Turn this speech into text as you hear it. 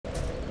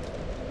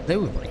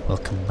Hello everybody,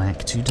 welcome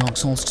back to Dark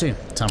Souls 2.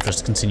 Time for us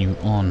to continue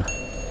on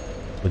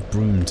with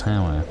Brume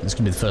Tower. This is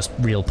going to be the first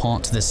real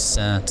part to this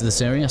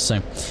area,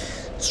 so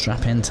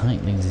strap in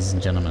tight, ladies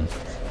and gentlemen.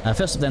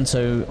 First up then,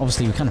 so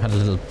obviously we kind of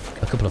had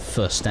a couple of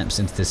first steps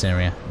into this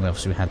area.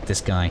 We had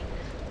this guy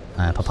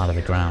pop out of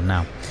the ground.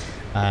 Now,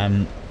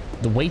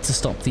 the way to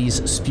stop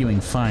these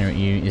spewing fire at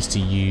you is to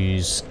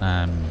use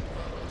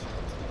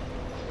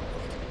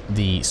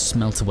the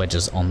smelter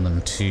wedges on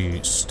them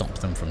to stop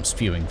them from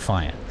spewing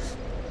fire.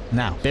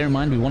 Now, bear in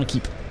mind we want to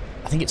keep,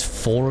 I think it's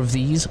 4 of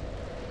these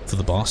for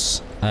the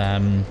boss,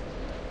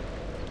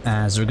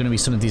 as there are going to be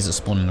some of these that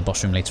spawn in the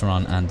boss room later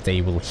on, and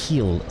they will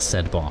heal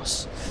said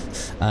boss.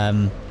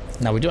 Now,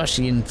 we do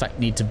actually, in fact,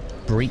 need to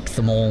break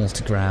them all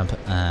to grab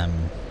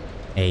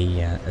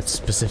a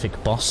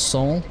specific boss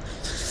soul.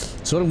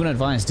 So what I'm going to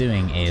advise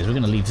doing is we're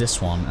going to leave this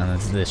one,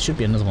 and there should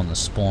be another one that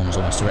spawns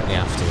almost directly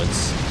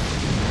afterwards.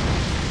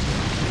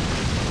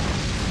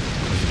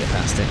 As we get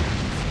past it.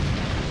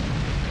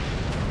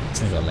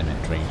 It's only got a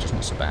limit range, it's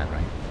not so bad,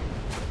 right?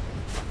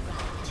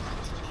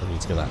 So we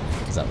need to go that way.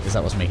 Is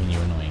that what's making you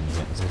annoying, is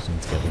it? So we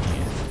need to go over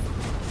here.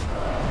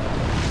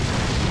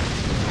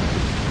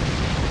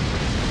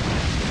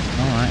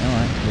 Alright.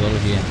 With all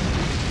of your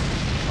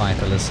fire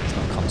pillars, it's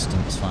not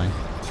constant, it's fine.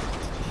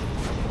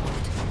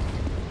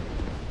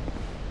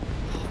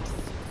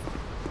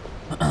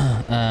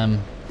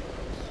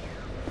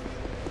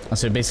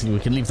 So basically we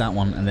can leave that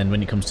one, and then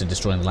when it comes to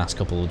destroying the last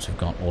couple, we've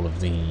got all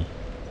of the...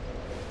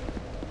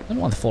 I don't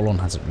know why the Forlorn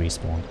hasn't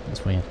respawned,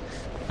 that's weird.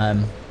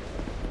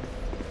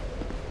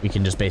 We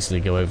can just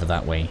basically go over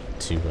that way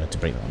to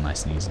break that one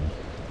nice and easily.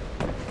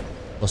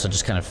 Also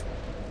just kind of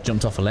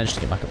jumped off a ledge to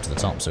get back up to the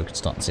top so we could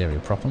start this area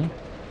properly.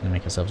 And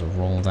make ourselves a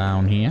roll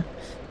down here.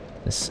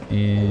 This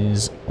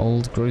is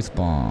Old Growth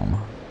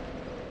Bomb.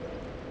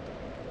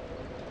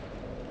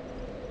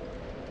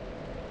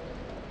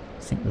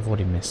 I think we've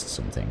already missed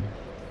something.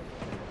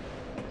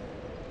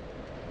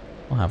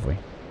 Or have we?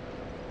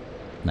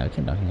 No, we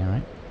came down here,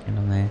 right? Came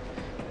down there.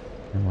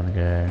 I want to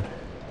go...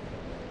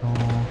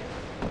 Oh.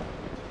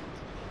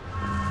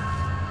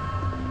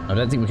 I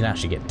don't think we can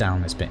actually get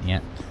down this bit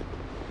yet.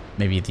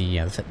 Maybe the...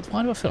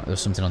 why do I feel like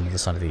there's something on the other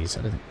side of these?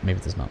 I don't think... Maybe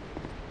there's not.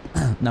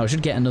 Now, we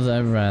should get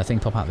another thing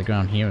pop out of the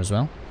ground here as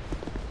well.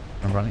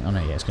 I'm running... Oh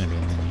no, yeah, it's going to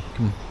be in there.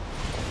 Come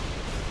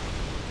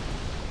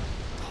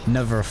on.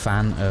 Never a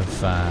fan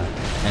of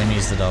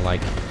enemies that are,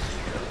 like,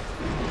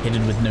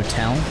 hidden with no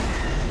tell.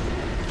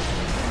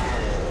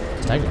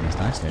 Stagger on is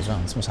nicely as well.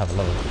 This must have a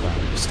lot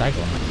of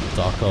stagger on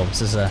Dark Orb.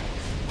 This is a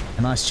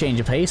nice change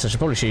of pace. I should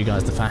probably show you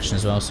guys the fashion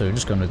as well. So we're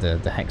just going with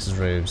the Hex's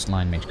robes,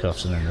 Lion Mage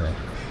cuffs, and then the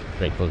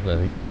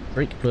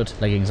Break Blood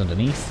leggings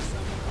underneath.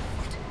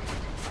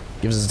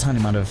 Gives us a tiny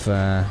amount of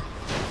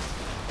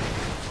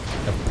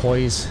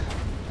poise,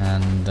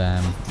 and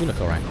we look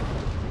alright.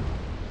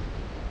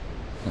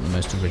 Not the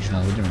most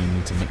original, we don't really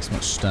need to mix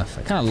much stuff.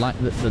 I kind of like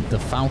the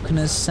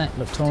Falconer's set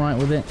looked alright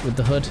with it, with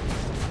the hood.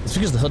 It's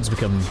because the hood's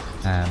become,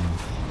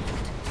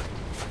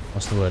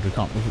 what's the word, we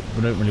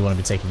don't really want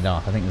to be taking it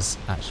off. I think there's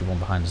actually one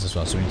behind us as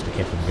well, so we need to be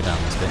careful when we go down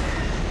this bit.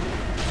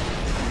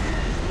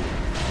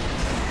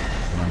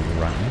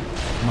 Remember right now.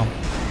 Come on.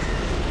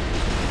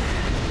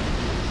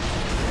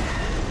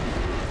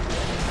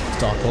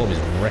 Dark Orb is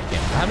wrecking.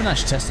 I haven't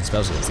actually tested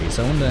spells against these,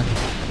 so I wonder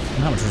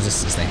how much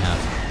resistance they have.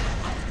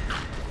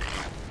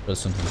 There's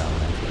something down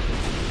there.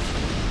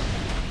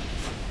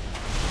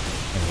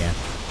 There we go.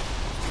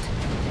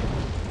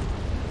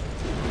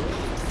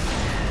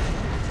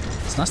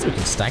 It's nice that we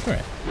can stagger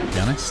it, to be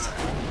honest.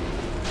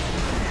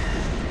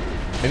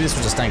 Maybe this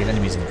was just staggered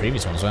enemies in the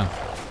previous one as well.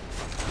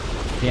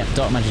 But yeah,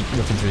 Dark Magic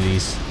looking through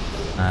these.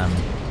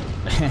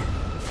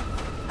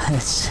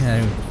 So...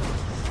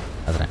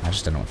 I don't know, I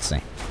just don't know what to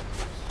say.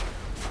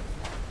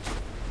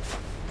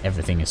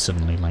 Everything is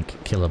suddenly,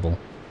 like, killable.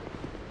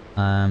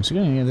 So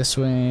we're going to go this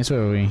way. So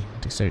where are we?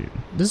 Dexterity.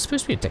 There's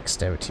supposed to be a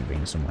dexterity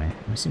ring somewhere.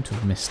 We seem to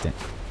have missed it.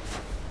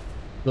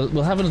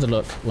 We'll have another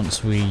look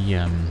once we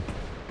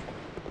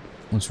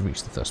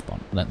reach the first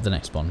the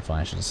next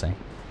bonfire, should I say?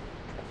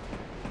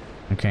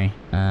 Okay.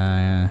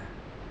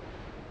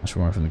 That's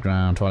more from the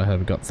ground. Twilight Herb,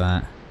 we got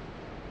that.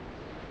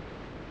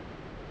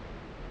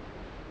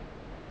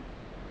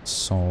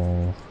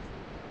 Soul.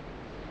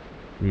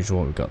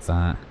 Usual, we got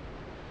that.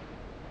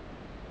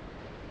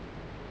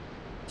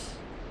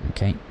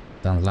 Okay.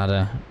 Down the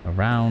ladder,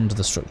 around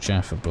the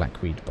structure for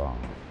Blackweed Bar.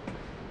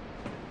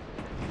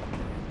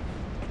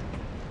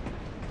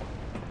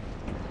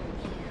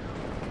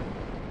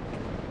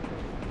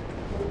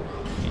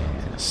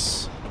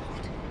 Yes.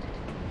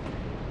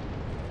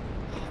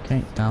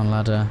 Okay, down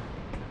ladder.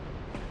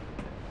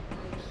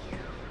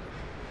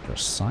 Got a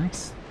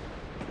scythe.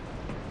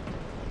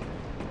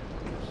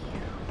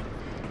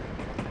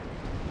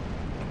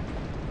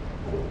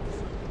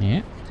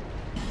 Yeah.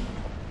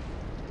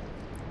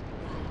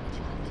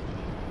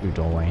 Blue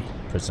doorway,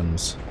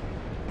 prisms,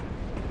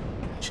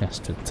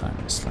 chest with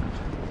time slab.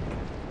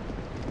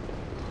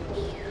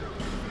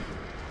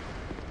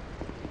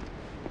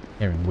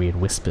 Hearing weird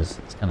whispers,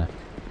 it's kind of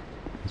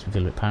makes me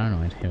feel a bit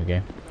paranoid. Here we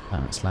go,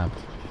 time slab.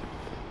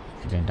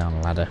 Going down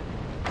a ladder.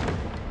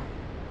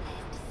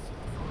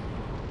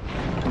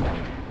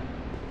 Okay.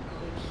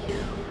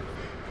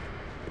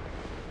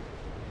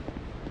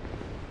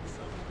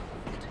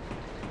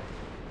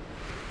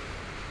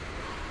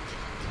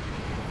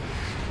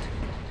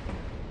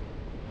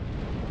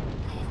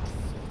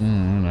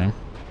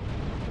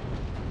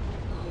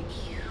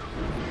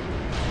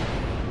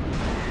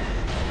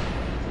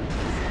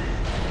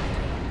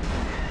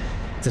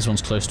 This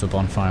one's close to a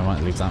bonfire, I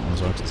might leave that one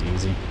as well because it's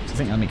easy. So I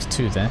think that makes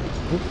 2 there.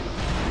 Oop.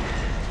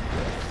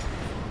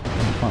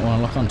 Didn't quite want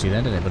to lock onto you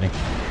there, did it, buddy?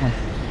 Come on.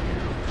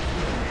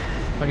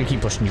 If I can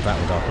keep pushing you back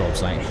with Dark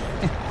Orbs, like...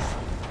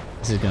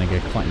 this is going to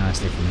go quite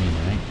nicely for me,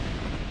 right?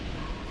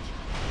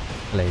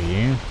 Hello,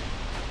 you.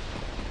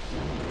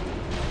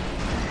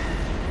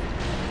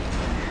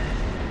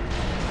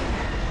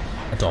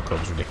 A Dark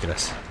Orb's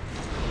ridiculous.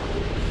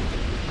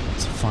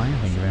 That's fine,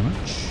 thank you very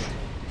much.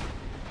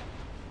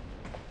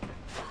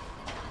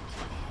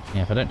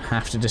 Yeah, if I don't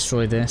have to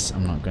destroy this,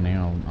 I'm not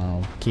gonna.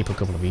 I'll keep a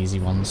couple of easy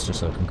ones just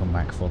so I can come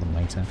back for them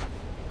later.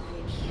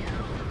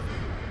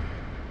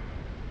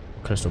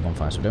 Close to a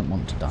bonfire, so I don't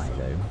want to die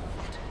though.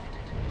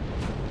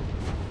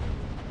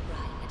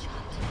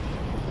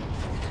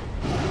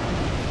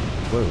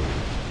 Whoa.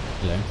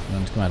 Hello. You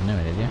wanted to come out of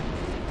nowhere, did you?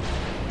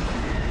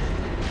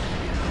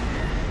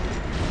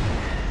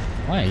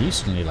 Why are you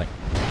suddenly like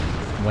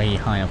way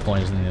higher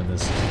poison than the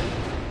others?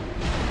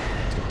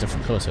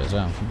 Different colour to it as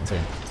well. It's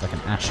like an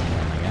ashen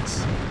one, I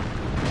guess.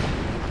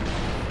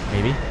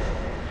 Maybe.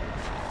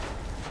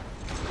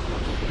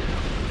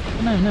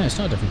 Oh, no, it's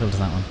not a different colour to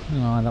that one.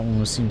 No, that one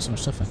was seeing so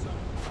much tougher.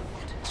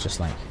 It's just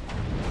like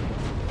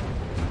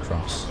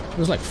across. There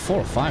was like 4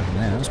 or 5 in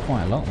there. That was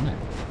quite a lot, wasn't it?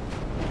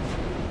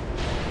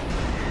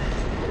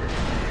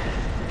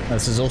 Oh,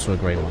 this is also a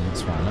grey one.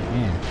 That's why I look.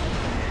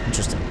 Yeah,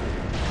 interesting.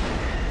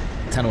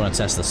 I kind of want to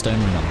test the stone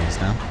ring on these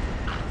now.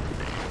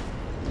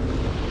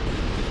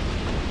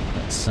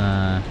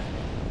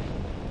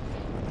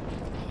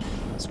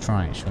 Let's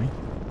try it, shall we?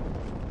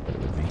 Put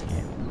it with me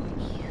here.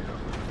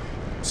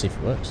 See if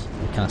it works.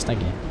 Can I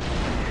stagger you?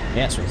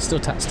 Yes, we can still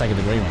stagger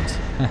the grey ones.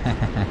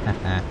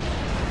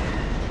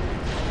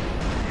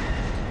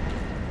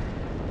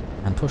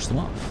 And push them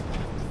off.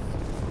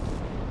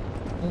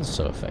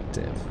 Also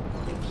effective.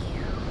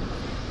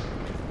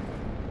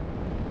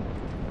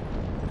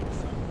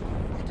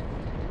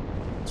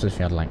 So if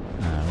you had like,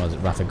 what was it,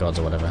 Wrath of Gods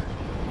or whatever.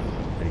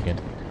 Pretty good.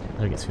 How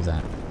do I get through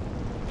that?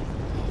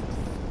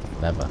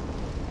 Lever.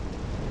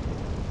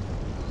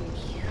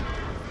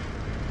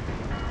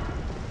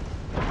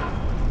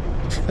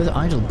 Oh, the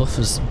idol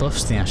buffs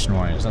the Ashen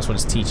Warriors. That's what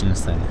it's teaching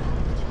us there.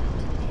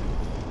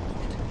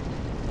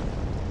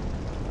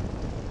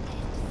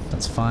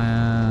 That's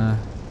fire.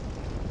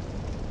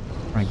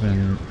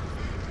 Fragment.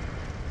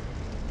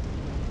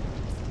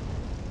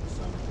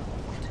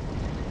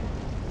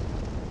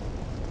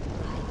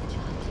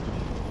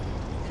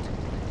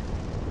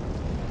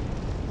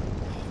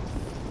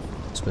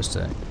 Supposed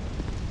to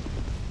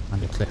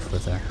find a cliff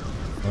with a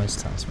voice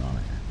talisman on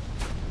it.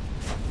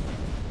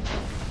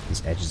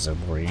 These edges are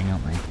worrying,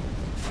 aren't they?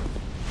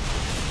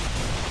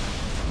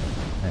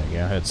 There we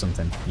go, I heard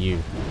something. You.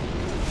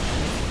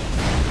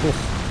 Oof.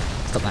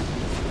 Stop that.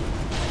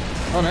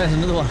 Oh no, there's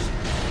another one!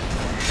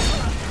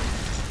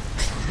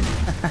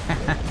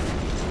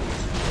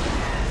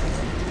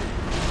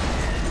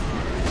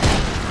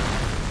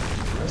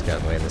 Let's get out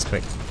of the way of this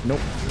quick.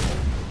 Nope.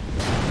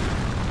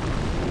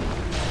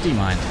 Do you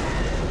mind?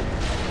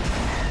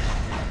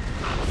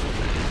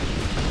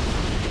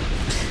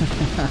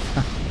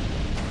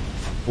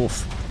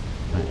 Oof.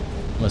 Right.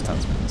 Where's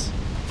talismans?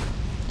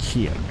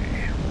 Kill me.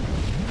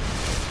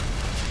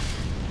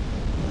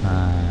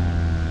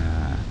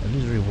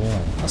 Illusory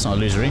wall. That's not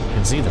illusory. You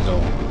can see the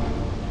door.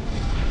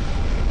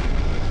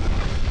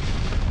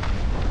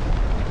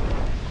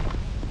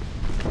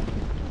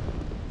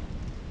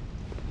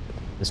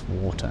 This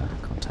water.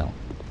 I can't tell.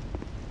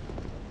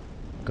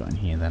 Got in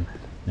here then.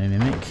 No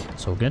mimic.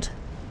 It's all good.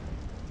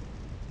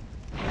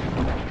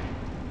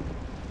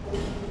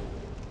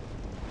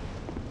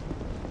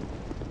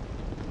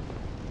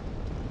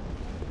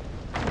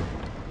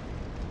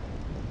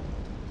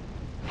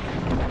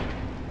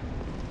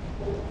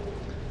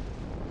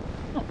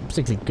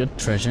 Particularly good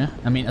treasure.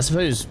 I mean, I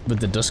suppose with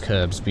the dusk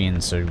herbs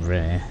being so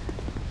rare,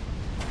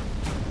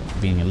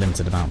 being a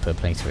limited amount per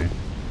playthrough, I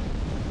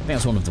think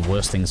that's one of the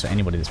worst things for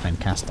anybody that's playing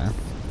caster.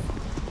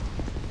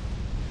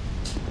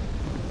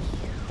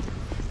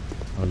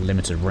 Or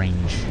limited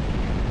range.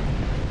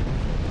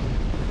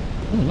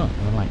 Oh look,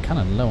 we're like kind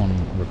of low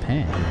on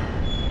repair.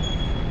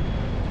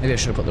 Maybe I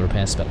should have put the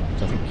repair spell on.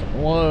 I think.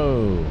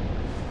 Whoa,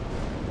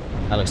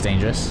 that looks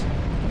dangerous.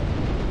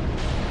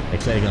 They're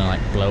clearly gonna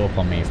like blow up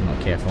on me if I'm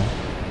not careful.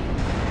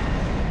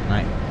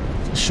 Right,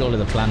 surely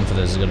the plan for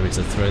this is going to be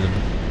to throw the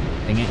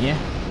thing at you.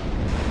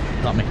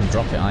 Can't make them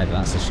drop it either,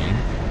 that's a shame.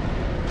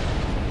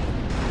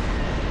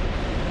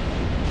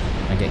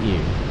 I get you.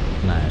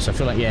 No, so I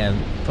feel like, yeah,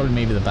 probably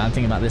maybe the bad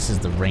thing about this is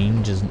the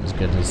range isn't as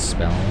good as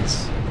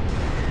spells.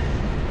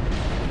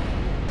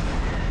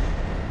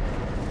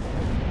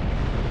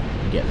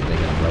 forget that they're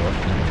going to blow up.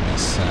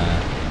 Let's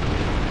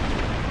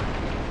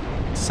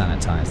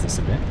sanitize this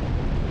a bit.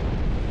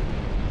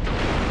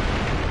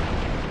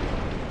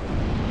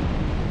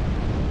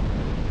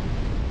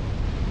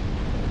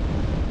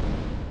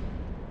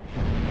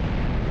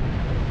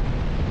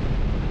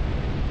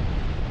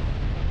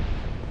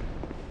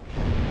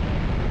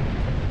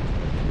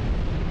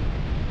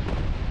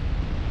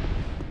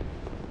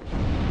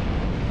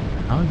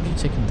 How have you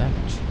taken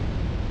damage?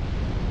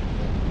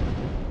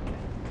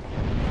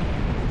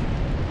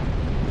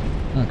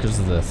 Oh, because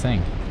of the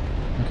thing.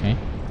 Okay.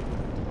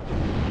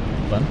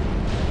 Fun.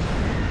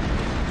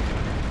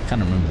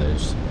 Can't remember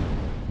those. A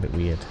bit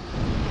weird.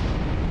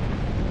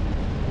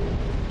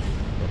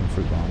 Golden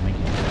fruit bar,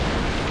 making it.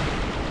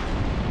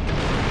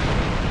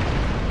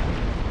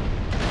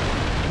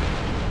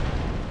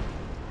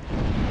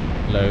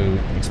 Low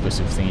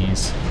explosive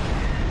thingies.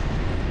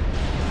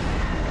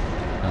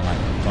 I like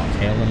dark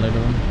hail and load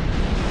of them.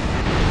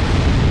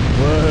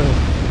 Whoa!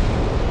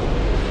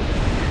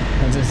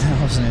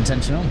 That wasn't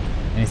intentional.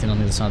 Anything on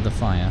the other side of the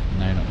fire?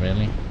 No, not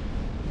really.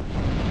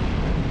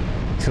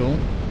 Cool.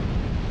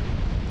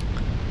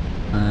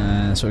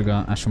 So we've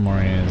got Ashram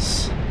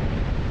Warriors.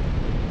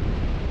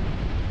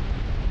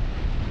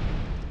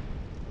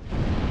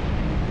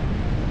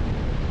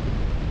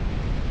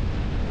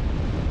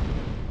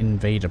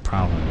 Invader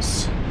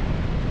Prowlers.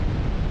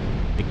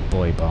 Big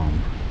Boy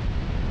Bomb.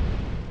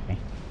 Okay.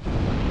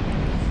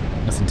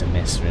 Nothing to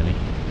miss, really.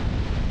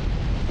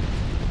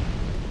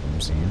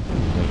 I'm seeing.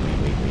 Wait.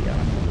 I don't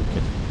know. We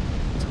could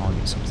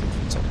target something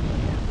from top of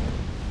here.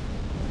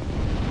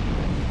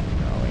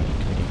 Oh, wait.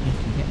 Can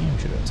we get him?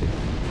 Should I do?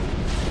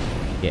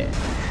 Yeah.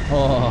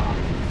 Oh!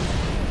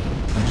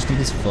 I just need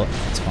his foot.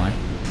 It's fine.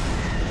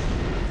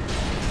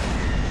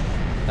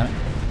 Damn it.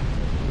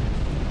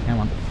 Come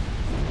on.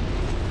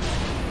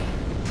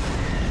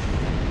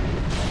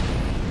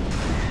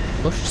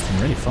 Bush has been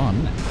really fun,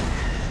 isn't it?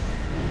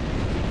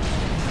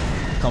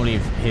 I can't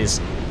believe his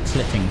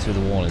clipping through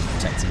the wall is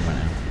protecting him right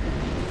now.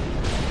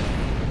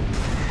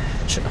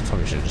 I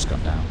probably should have just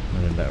gone down.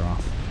 Would have been better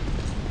off.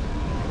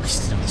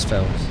 Wasting all the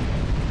spells.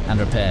 And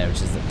repair,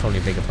 which is probably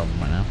a bigger problem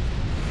right now.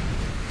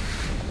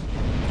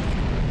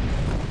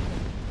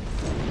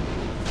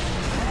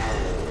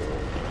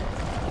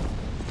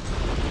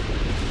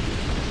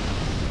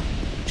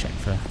 Check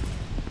for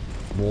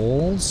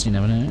walls, you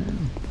never know.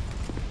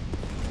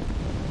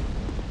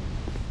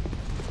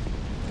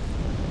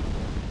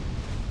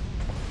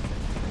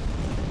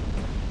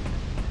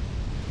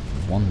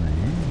 One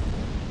there.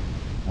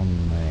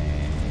 One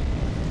there.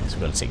 So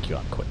we've got to take you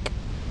out quick.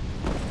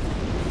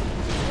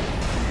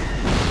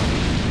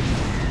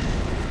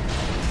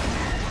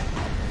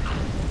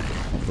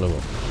 Don't blow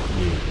up.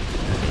 You.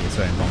 Okay, you're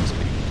throwing bombs at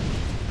me.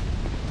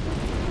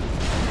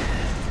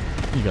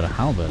 You got a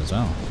halberd as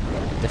well.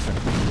 Different.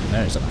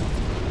 There is a man.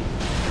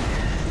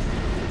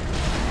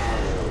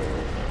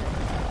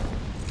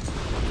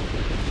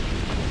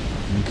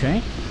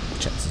 Okay.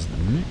 Check this is the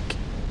mimic.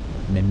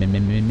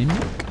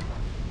 Mimic.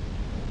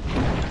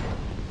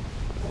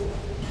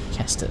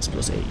 Kestis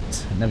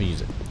 +8. I never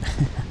use it.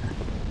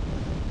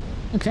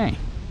 Okay.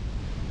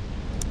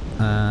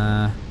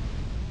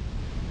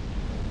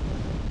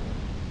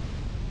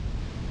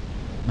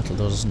 Metal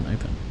door doesn't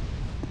open.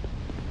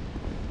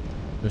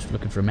 Just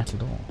looking for a metal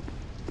door.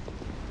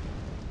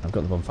 I've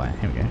got the bonfire.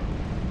 Here we go.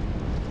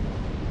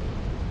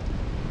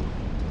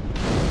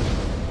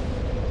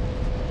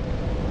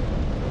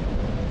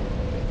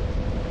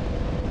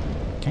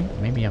 Okay,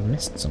 maybe I've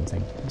missed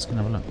something. Let's go and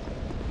have a look.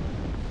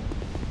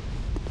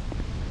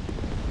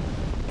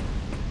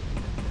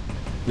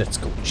 Let's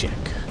go check.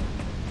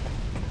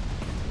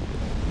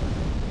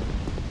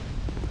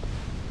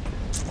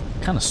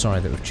 Kind of sorry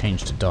that we've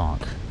changed to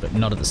dark, but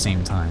not at the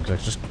same time,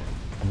 because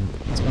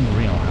it's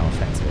unreal how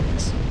effective it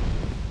is.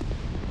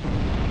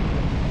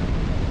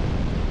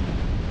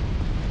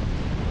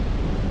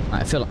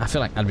 I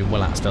feel like I'd be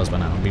well out of spells by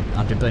now.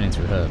 I'd be burning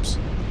through herbs.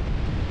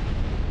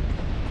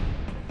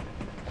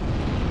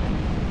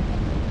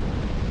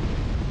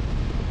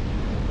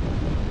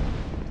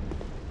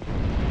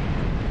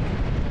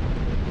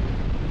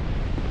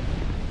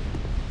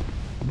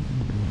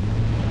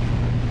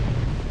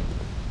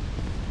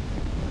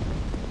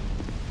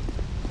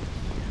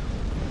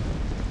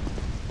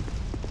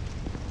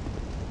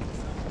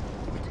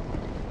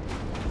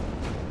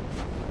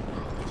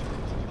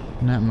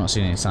 No, I'm not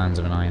seeing any signs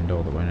of an iron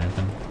door that won't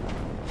open.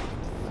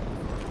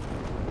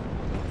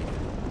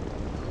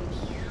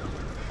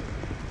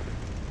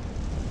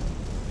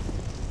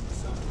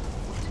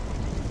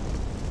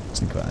 Let's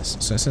think about this.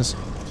 So it says,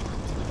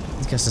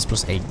 I guess this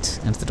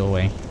 +8, enter the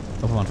doorway.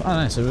 Open one. Oh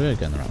no, so we're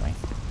going the right way.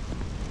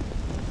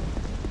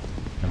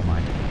 Never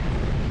mind.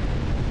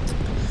 Let's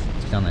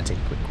go down there and take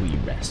a quick wee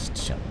rest,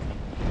 shall we?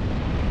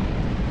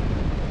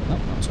 Oh,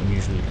 that's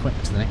unusually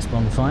quick to the next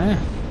bonfire.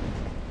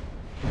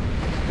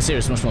 The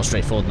series is much more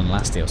straightforward than the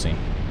last DLC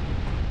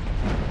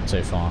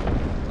so far.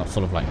 Not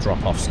full of like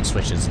drop-offs and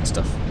switches and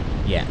stuff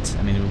yet.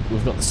 I mean,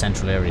 we've got the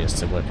central areas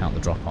to work out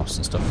the drop-offs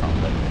and stuff from,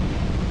 but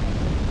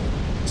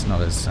It's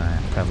not as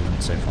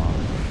prevalent so far.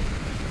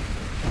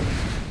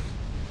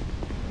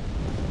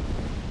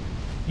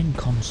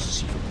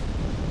 Inconceivable.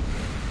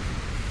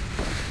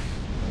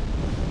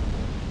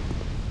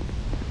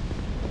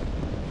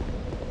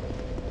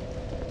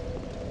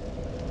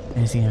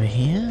 Anything over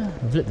here?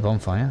 We've lit the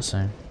bonfire,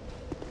 so...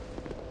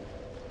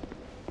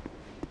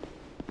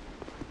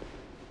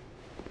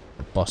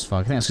 Boss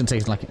fog. I think it's going to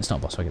take us like... It's not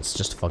boss fog, it's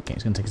just a fog gate.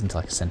 It's going to take us into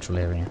like a central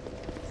area.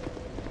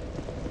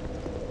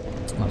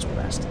 That's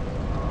best.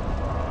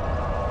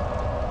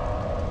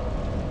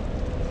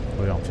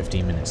 We're on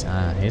 15 minutes.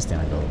 Ah, here's the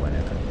angle that won't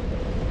open.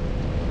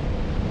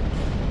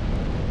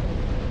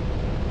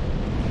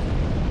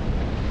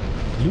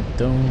 Loop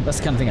though. That's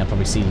the kind of thing I'd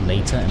probably see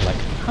later and like,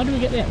 how do we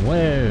get there?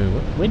 Whoa,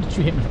 where did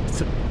you hit me?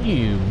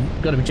 You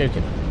gotta be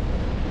joking.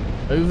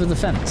 Over the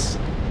fence.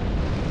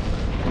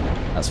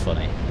 That's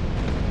funny.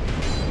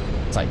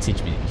 It's like,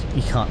 teach me,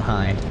 you can't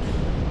hide.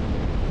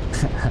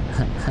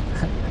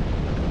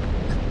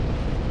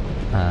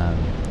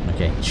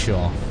 Okay,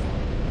 sure.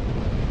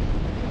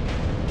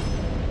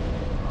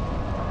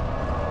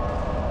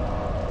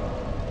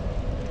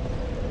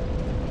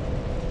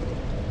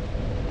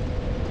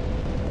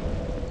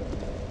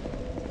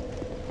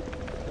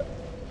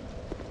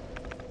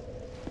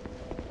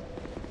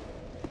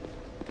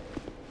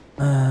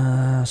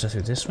 So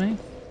through this way.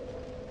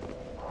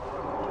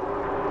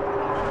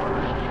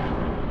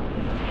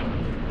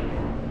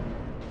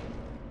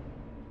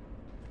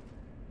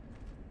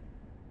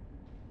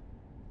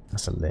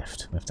 That's a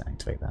lift. We have to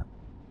activate that.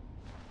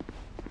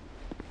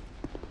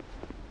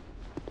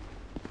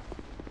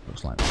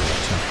 Looks like there's a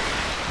lecture.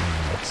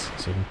 Yes.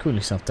 So you can cool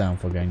yourself down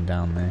before going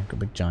down there. Got a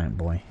big giant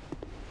boy.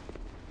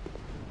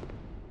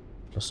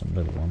 Plus some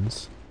little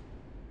ones.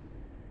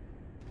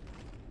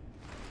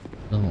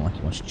 Doesn't look like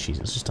he wants to cheese.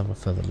 Let's just have a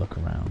further look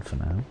around for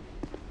now.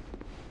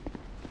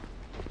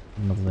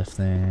 Another lift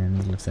there,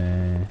 another lift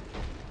there.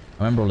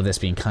 I remember all of this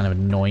being kind of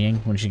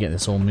annoying. Once you get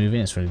this all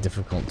moving, it's really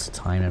difficult to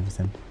time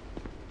everything.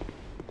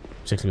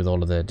 Particularly with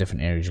all of the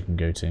different areas you can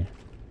go to.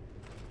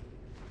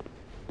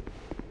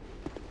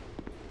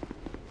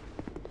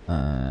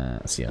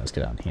 So yeah, let's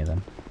go down here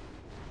then.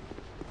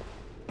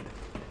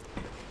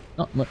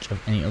 Not much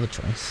of any other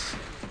choice.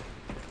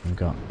 We've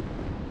got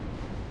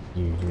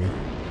you.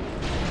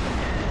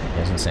 I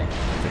was gonna say,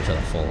 pretty sure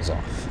that falls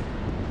off.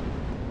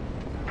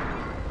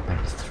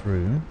 And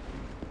through.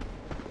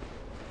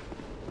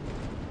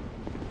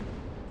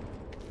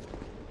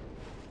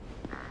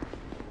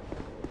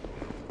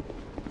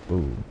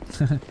 Ooh.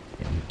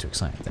 Getting too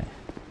excited there.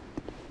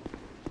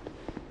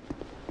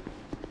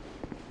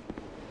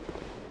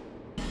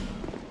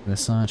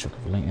 This side, shock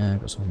of later,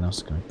 got something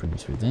else going to bring me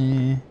through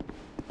there.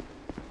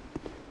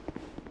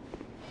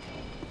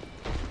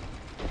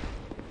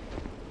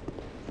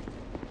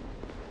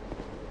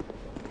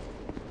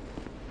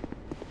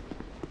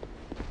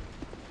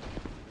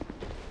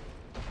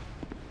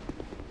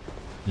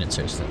 Didn't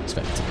so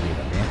expect it to be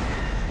that here.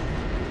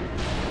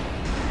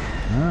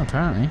 Oh,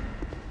 apparently.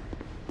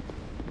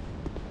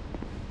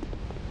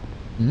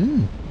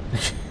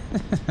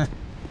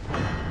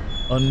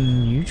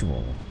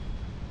 Unusual.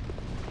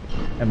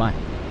 Oh my.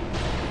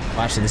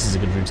 Well, actually, this is a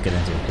good room to get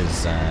into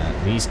because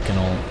these can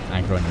all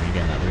aggro when you go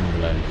in that room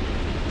below.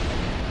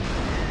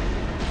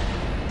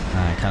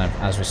 Kind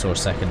of as we saw a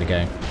second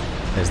ago,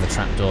 there's the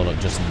trapdoor look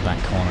just in the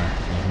back corner.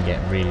 You can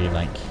get really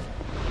like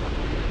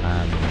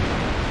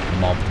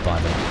mobbed by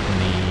them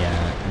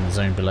in the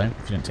zone below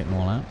if you don't take them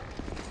all out.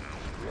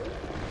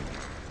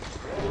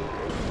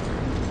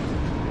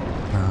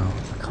 Now,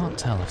 I can't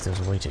tell if there's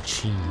a way to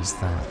cheese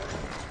that.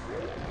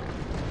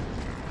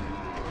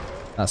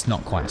 That's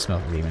not quite a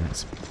smoke demon,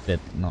 it's a bit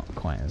not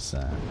quite as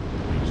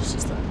egregious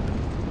as that.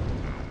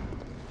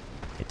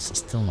 It's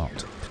still not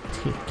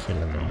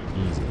particularly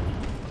easy.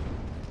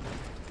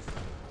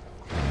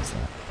 How's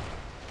that?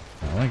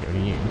 I want to go to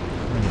you.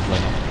 I'm going to blow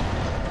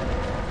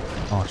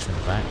up. Arch in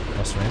the back,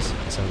 crossways.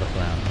 Let's have a look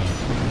around here.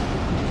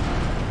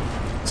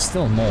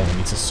 Still more we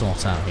need to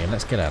sort out here.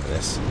 Let's get out of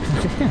this.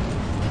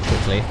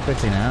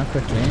 Quickly now,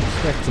 quickly.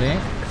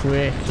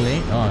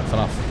 Oh, it fell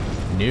off.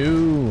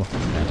 No!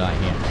 I'm gonna die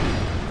here.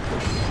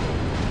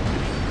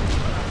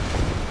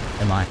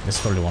 Am I? This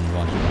is probably one of the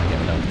ones we want to get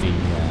rid of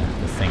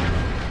the thing.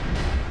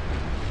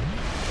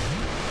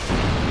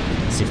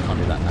 Let's see if I can't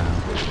do that now.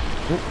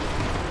 Oop.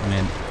 I'm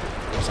in.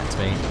 Let's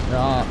activate.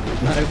 Ah,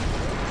 no!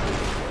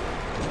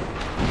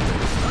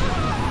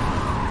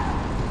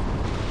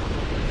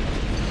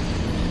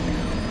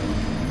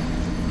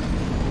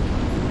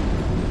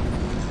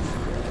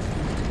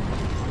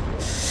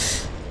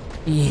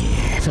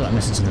 Yeah, I feel like I'm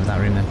missing something with that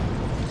room then.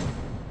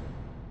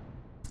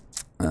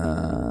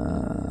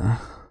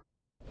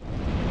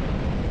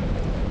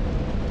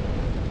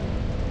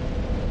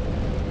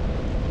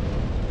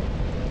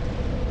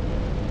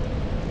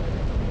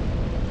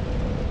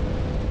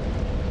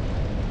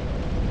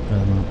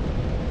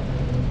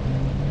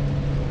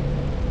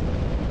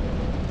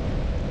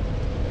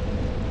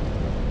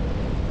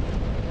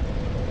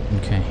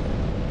 Okay.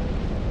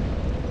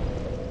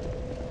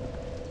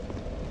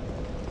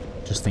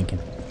 Just thinking.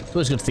 It's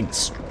always good to think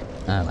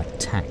like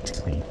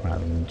tactically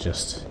rather than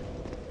just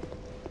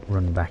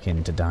run back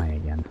in to die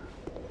again.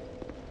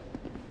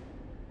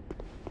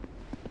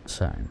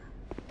 So.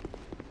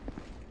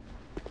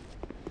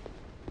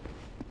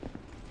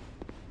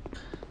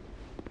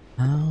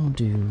 How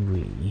do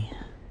we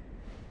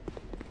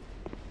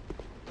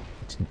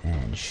get an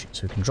edge?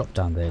 So we can drop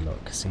down there,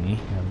 look, see? We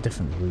have a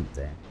different route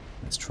there.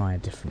 Let's try a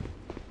different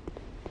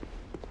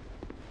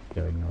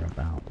going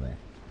about there.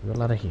 We've got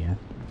a ladder here.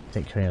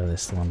 Take care of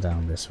this one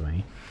down this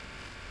way.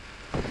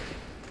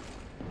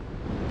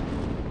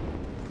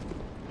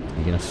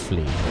 You're gonna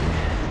flee.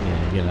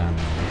 Yeah, you get down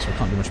there. So I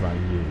can't do much about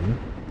you.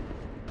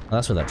 Well,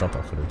 that's where that drop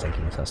off would have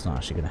taken us. That's not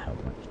actually gonna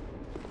help much.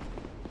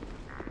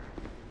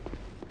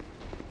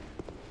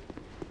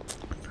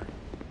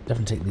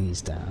 Definitely take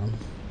these down.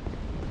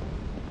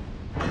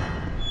 Yeah,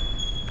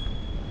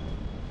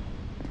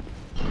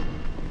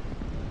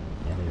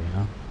 there we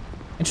are.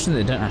 Interesting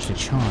that they don't actually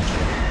charge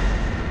you.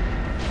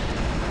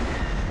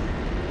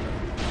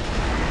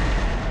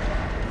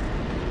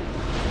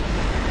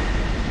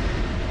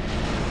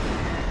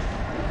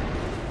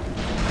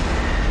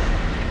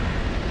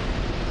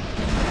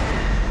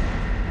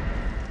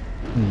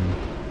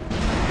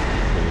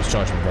 It was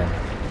charging then.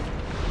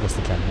 What's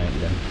the can hurt you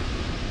then?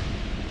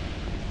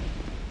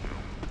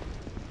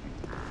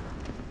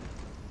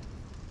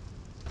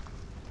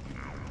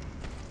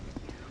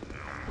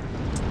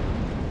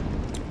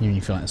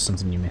 You feel like there's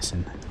something you're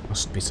missing.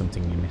 Must be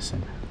something you're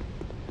missing.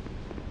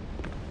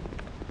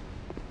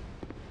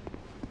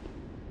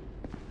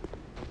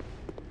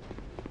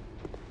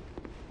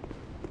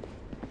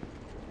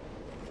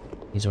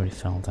 He's already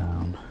fell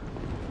down.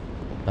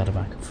 Ladder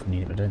back if we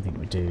need it, but I don't think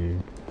we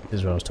do. This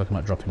is where I was talking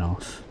about dropping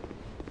off.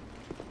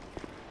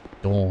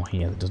 Door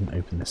here that doesn't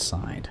open this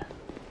side.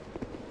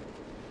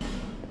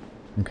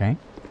 Okay.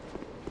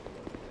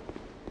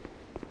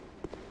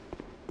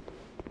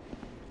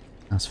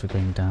 As for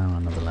going down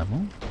another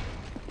level.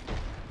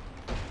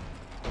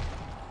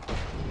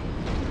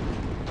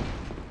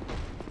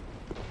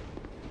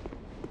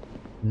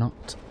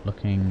 Not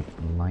looking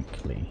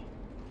likely.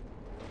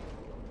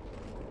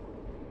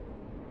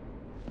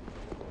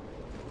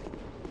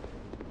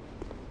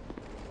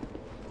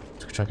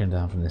 So try going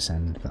down from this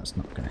end, but that's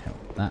not going to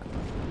help that.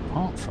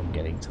 Apart from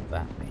getting to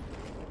that thing.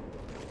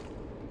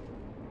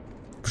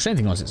 The frustrating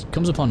thing was it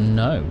comes upon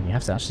no. You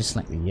have to actually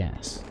select the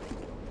yes.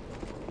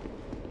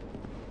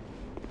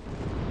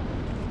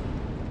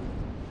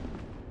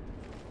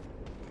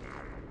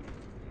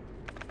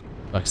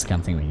 Like the kind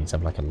of thing where you need to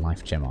have like a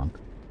life gem on.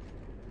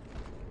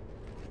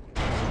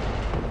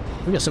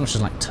 We got so much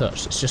as like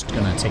touch, it's just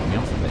gonna take me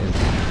off of it, isn't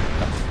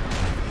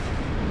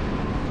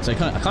it? So I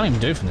can't even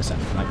do it from this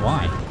end. Like,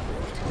 why?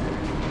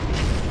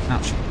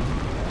 Ouch.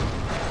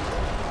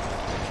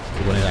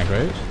 What is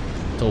aggroed?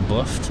 It's all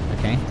buffed,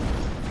 okay.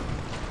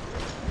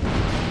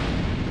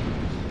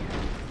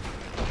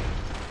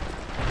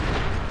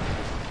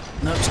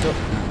 No, stop.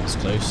 That was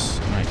close.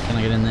 Right, can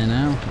I get in there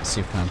now? Let's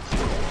see if I can.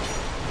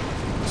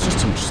 There's just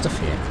too much stuff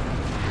here.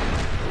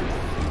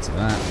 Into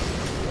that.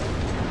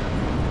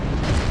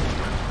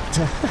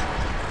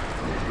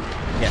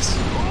 Yes.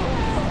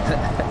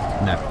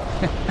 No.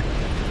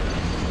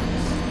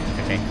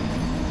 Okay.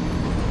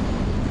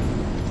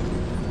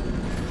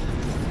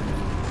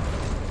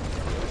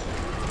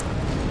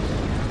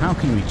 How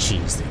can we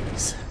cheese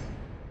these?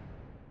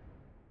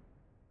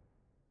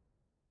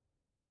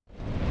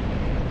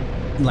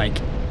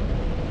 Like...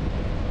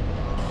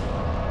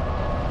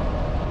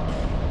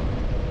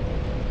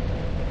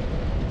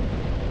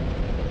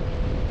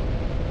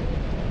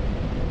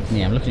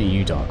 Yeah, I'm looking at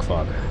you, Dark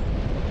Fog.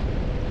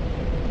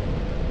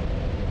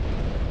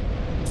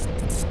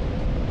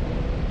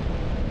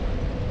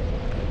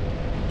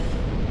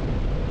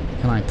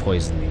 Can I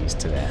poison these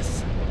to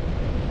death?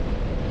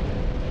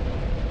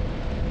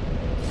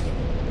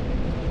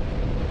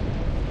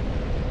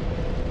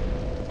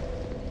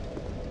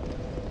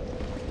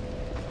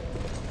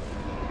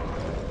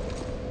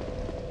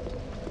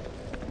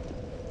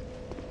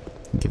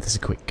 Give this a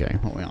quick go.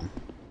 What are we on?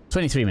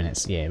 23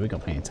 minutes. Yeah, we've got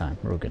plenty of time.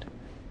 We're all good.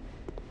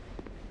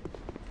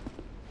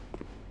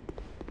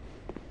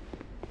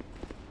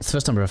 It's the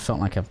first time where I felt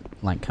like I've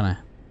like kind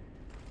of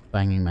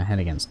banging my head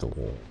against the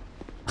wall.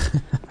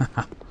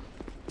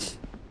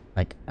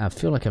 Like I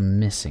feel like I'm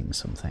missing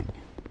something,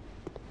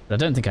 but I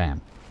don't think I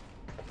am.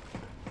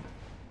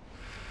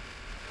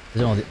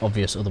 There's no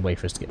obvious other way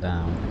for us to get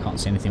down. I can't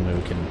see anything where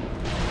we can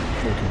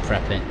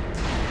prep it.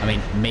 I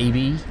mean,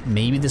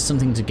 maybe there's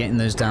something to getting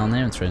those down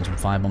there and throwing some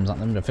firebombs at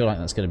them. But I feel like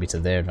that's going to be to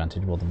their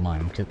advantage more than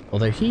mine.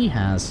 Although he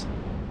has,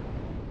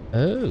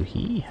 oh,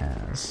 he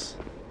has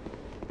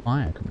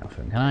fire coming off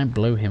him. Can I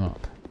blow him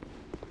up?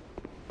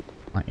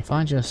 Like if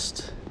I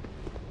just.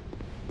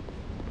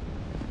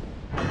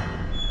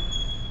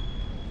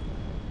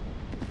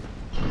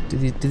 Do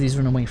these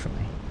run away from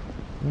me?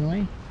 Run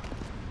away?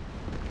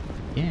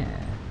 Yeah.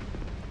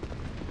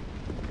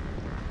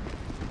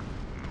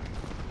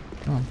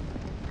 Come on.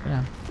 Go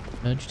down.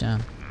 Urge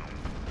down.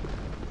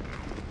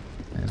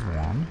 There's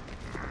one.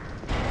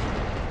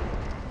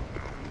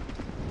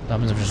 What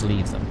happens if I just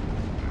leave them?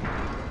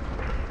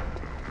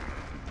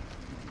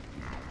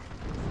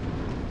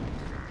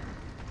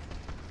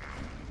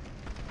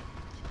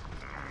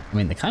 I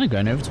mean, they're kind of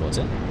going over towards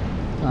it.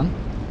 Come on.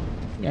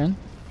 Keep going.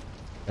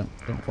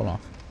 Don't fall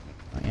off.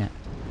 Not yet.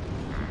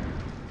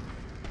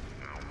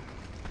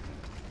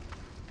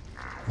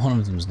 One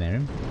of them's near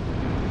him.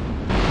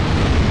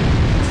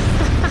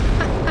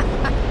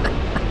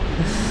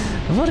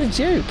 What a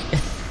joke!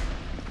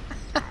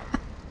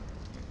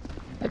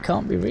 That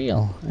can't be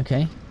real.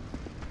 Okay.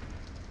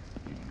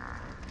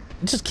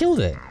 I just killed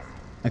it.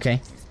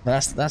 Okay.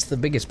 That's the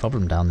biggest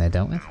problem down there,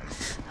 don't we?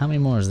 How many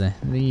more is there?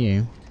 Are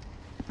you?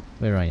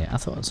 Where are you? I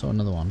thought I saw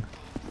another one.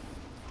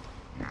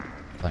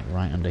 Like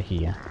right under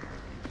here.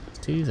 There's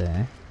two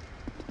there.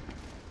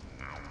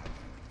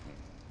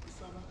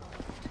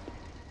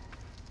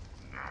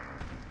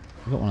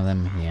 I've got one of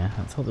them here.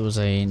 I thought there was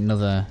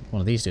another one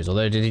of these dudes.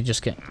 Although, did he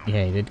just get...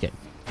 Yeah, he did get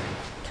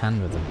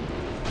canned with them.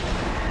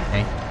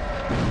 Okay.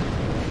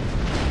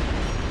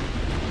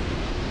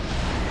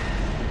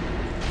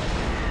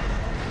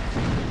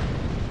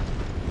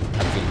 I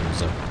had a feeling there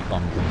was a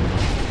bomb going on.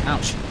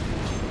 Ouch!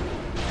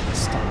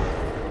 Stop.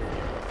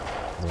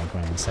 The one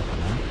coming in a second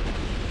now.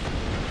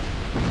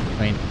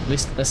 I mean,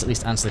 let's at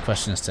least answer the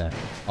question as to,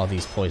 are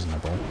these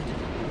poisonable?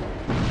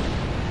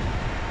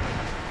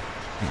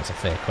 I think it's a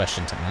fair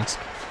question to ask.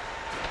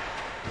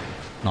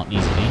 Not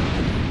easily.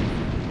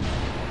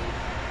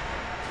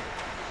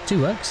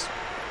 2 works.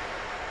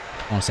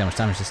 I want to see how much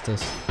damage this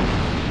does.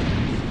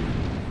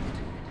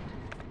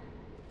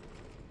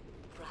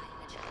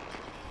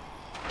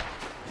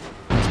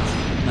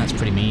 That's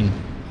pretty mean.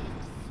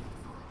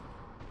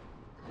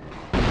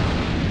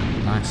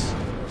 Nice.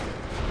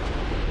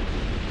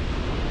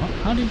 What?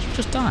 How did you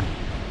just die?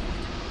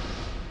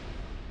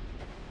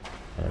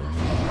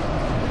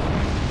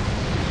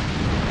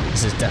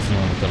 This is definitely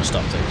one we've got to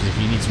stop though, because if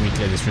you need to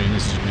reclear this room,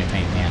 this is just going to be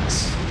a pain in the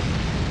ass.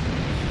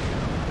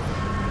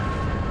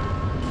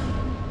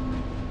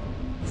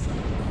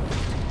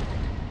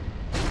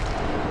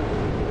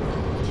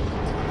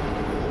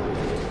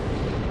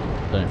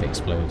 I don't know if it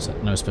explodes. I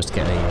know I'm supposed to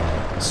get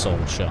a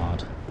soul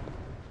shard.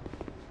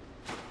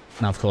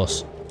 Now, of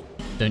course,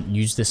 don't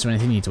use this or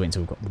anything. You need to wait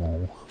until we've got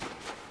more.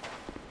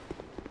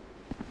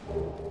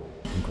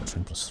 We've got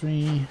trim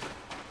 +3.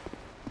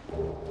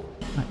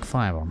 Back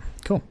firebomb.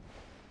 Cool.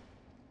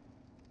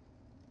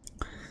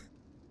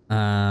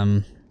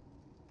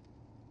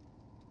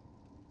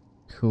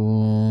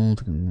 Cool.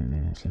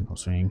 Slim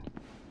pulse ring.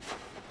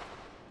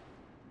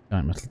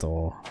 Giant metal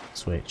door.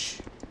 Switch.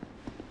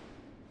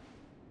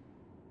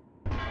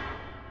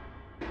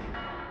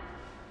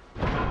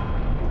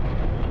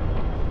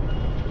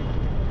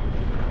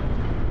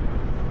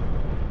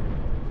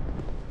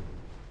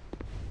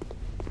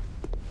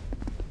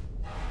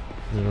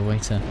 Is there a way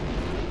to...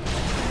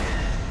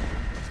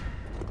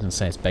 Doesn't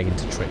say it's begging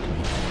to trick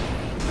me.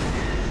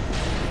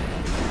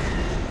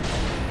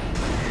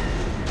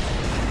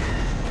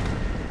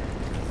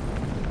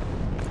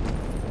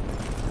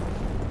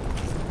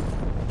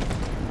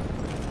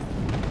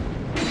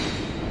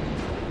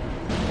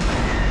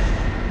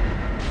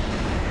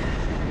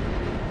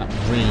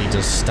 Really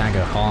does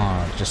stagger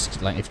hard.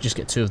 Just like if you just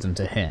get 2 of them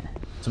to hit,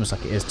 it's almost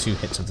like it is 2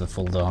 hits of the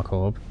full dark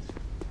orb.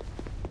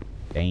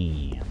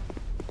 Damn.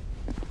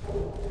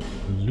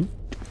 Loot.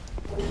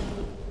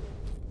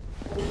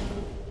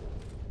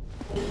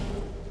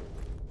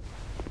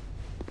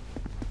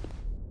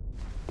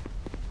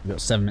 We've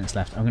got 7 minutes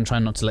left. I'm gonna try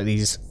not to let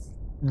these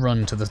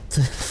run to the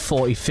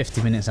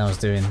 40-50 minutes I was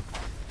doing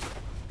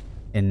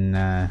in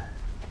the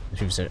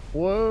previous series.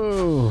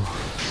 Whoa.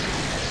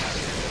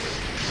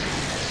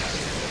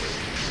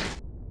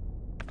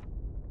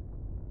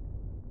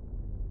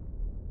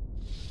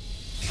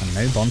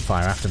 No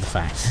bonfire after the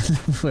fact,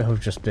 where we've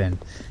just been.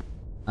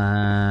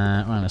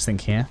 Right, let's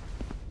think here.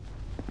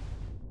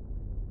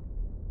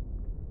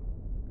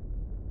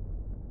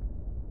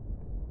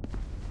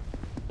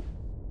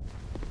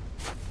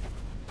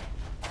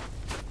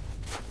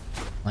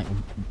 Like,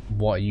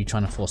 what are you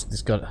trying to force?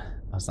 This got.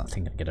 How's that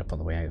thing gonna get up on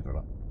the way over?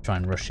 But try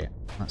and rush it.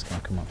 That's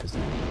gonna come up, isn't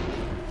it?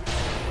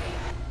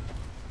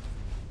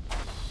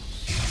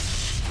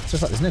 It's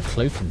just like there's no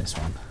cloak in this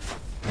one.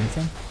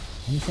 Anything?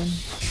 Anything?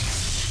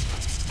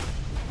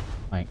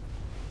 Like,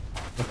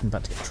 looking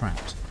about to get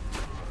trapped.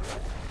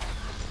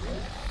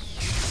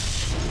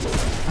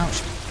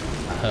 Ouch!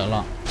 That hurt a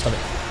lot. Stop it.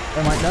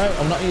 Oh my, no,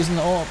 I'm not using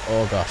the orb.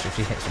 Oh gosh, if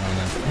she hits one of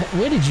them.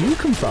 Where did you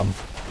come from?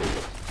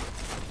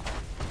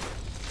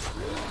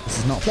 This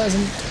is not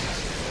pleasant.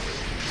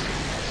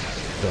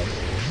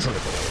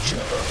 Triple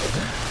chug.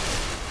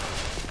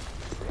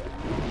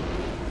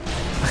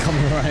 I can't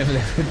remember right over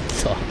there with the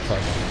top.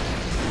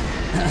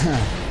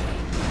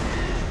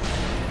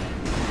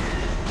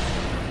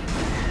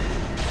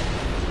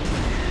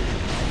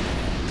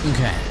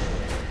 Okay.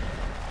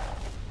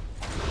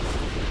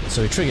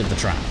 So we triggered the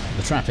trap.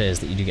 The trap is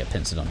that you do get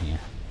pincered on here.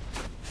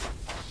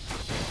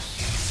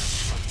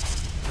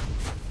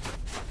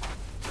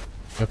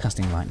 You're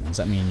casting lightning. Does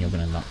that mean you're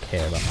going to not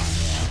care about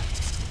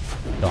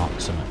my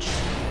dark so much?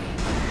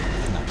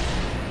 No.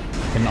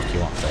 I can knock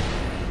you off though.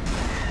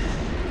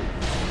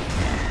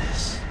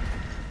 Yes.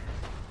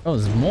 Oh,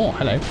 there's more.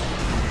 Hello.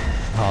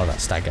 Oh, that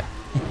stagger.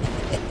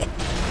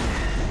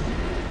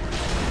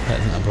 I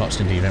don't think that block's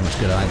going to do very much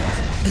good either.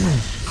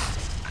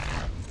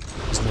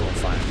 There's a little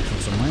fire from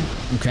somewhere.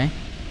 Okay.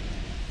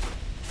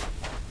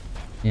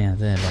 Yeah,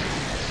 there, look.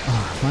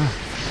 Oh, wow.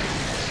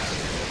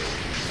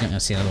 You're not going to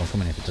see another one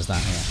coming if it does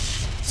that, yeah.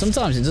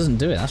 Sometimes it doesn't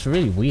do it. That's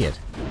really weird.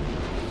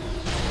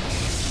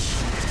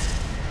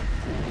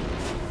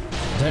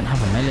 I don't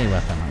have a melee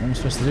weapon. What am I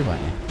supposed to do about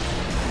you?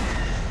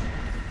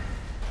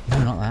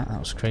 No, not that. That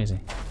was crazy.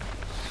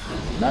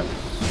 No.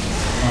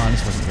 Oh,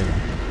 this wasn't good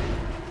one.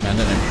 I don't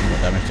know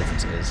what damage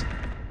difference it is.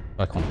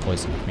 I can't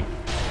poison me.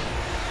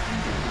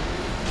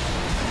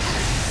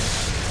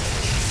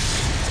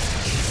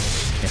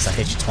 Yes, I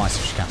hit you twice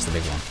if she casts the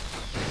big one.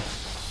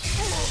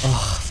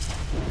 Oh.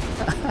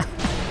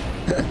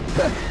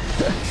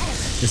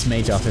 This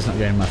mage off is not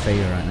going in my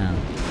favour right now.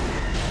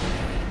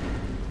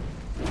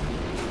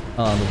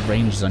 Oh, the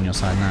range is on your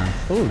side now.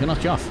 Oh, we can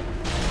knock you off.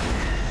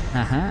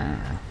 Haha.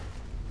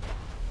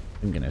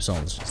 Didn't get no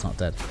souls, it's not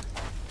dead.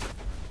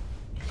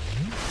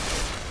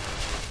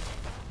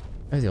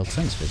 Oh, the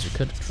alternative is we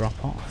could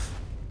drop off.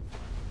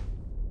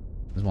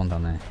 There's one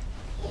down there.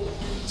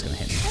 It's gonna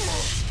hit me.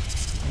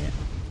 Yeah.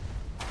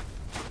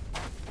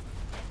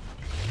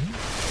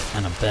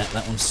 And I bet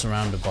that one's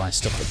surrounded by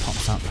stuff that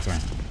pops out the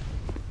ground.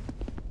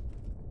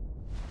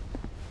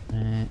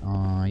 Where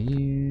are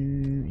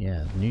you?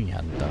 Yeah, I knew you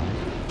hadn't died.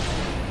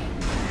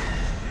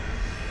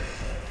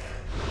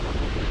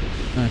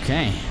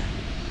 Okay.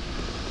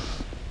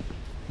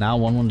 Now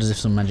one wonders if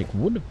some magic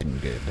would have been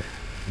good.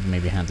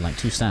 Maybe had like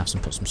 2 staffs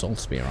and put some soul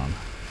spear on.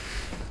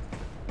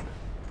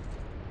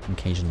 On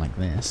occasion like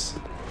this.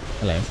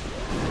 Hello.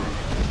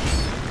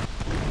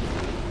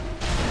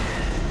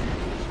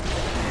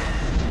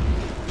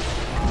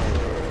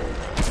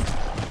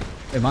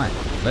 Oh my,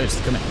 loads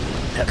are coming.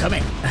 They're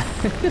coming!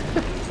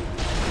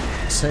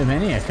 So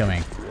many are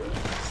coming.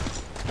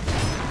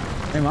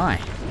 Oh my.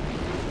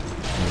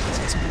 Let's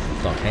get some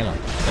dark halo.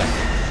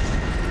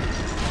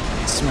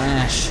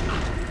 Smash!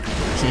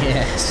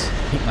 Yes!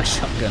 Hit my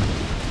shotgun.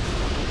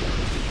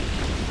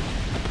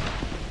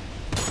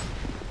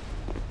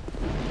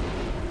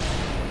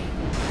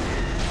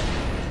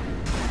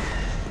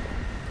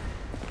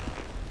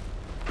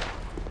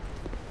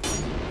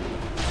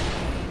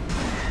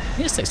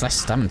 It just takes less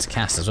stamina to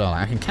cast as well.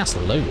 I can cast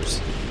loads.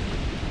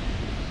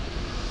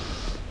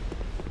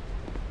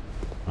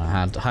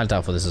 I highly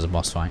doubtful this is a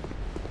boss fight.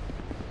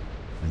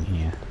 In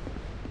here.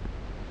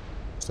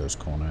 It's those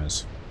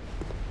corners.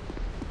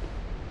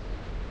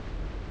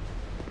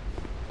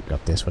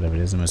 Got this, whatever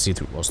it is. I'm gonna see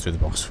what's through the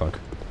boss fog.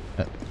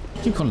 I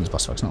keep calling this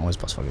boss fog. It's not always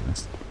boss fog, isn't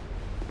it?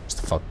 It's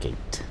the fog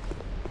gate.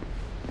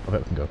 I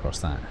bet we can go across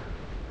that.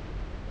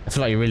 I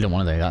feel like you really don't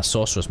want to though. That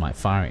sorceress might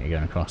fire at you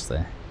going across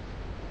there.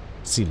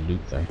 See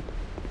loot though.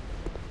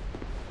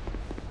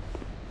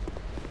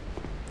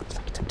 It's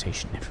like a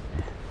temptation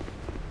everywhere.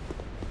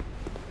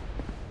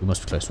 We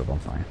must be close to a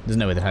bonfire. There's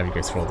no way they'd have you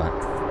go through all that.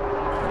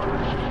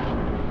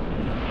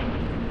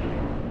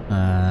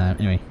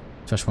 Anyway,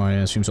 Flesh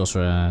Warriors, Fume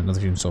Sorcerer, another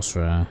Fume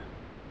Sorcerer.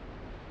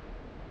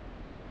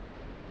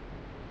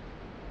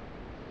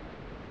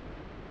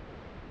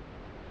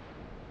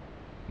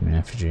 Human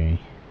Effigy.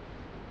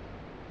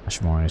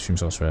 Ash Warriors, Fume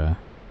Sorcerer.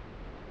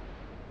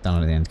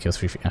 Down at the end, kill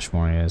 3 Ash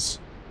Warriors.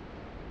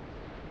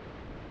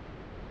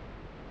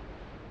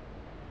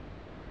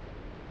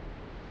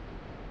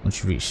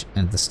 Once you reach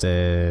end of the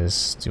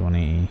stairs, do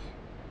 180.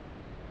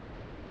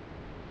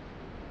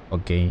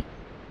 Fog gate.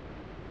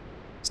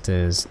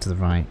 Stairs to the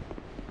right.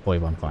 Boy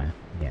bonfire.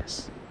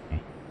 Yes. Okay.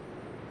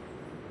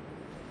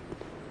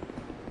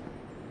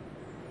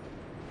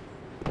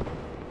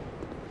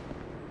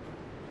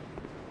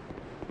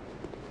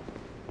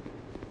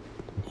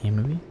 In here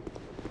maybe?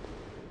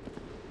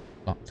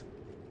 Locked.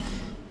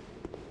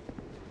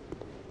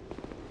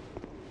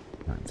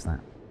 Right, for that.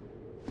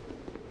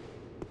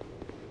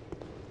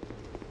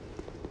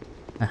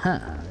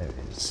 Aha, there it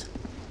is.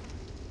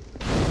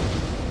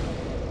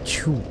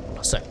 Cool.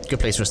 So, good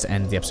place for us to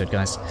end the episode,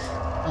 guys.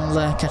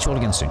 I'll catch you all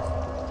again soon.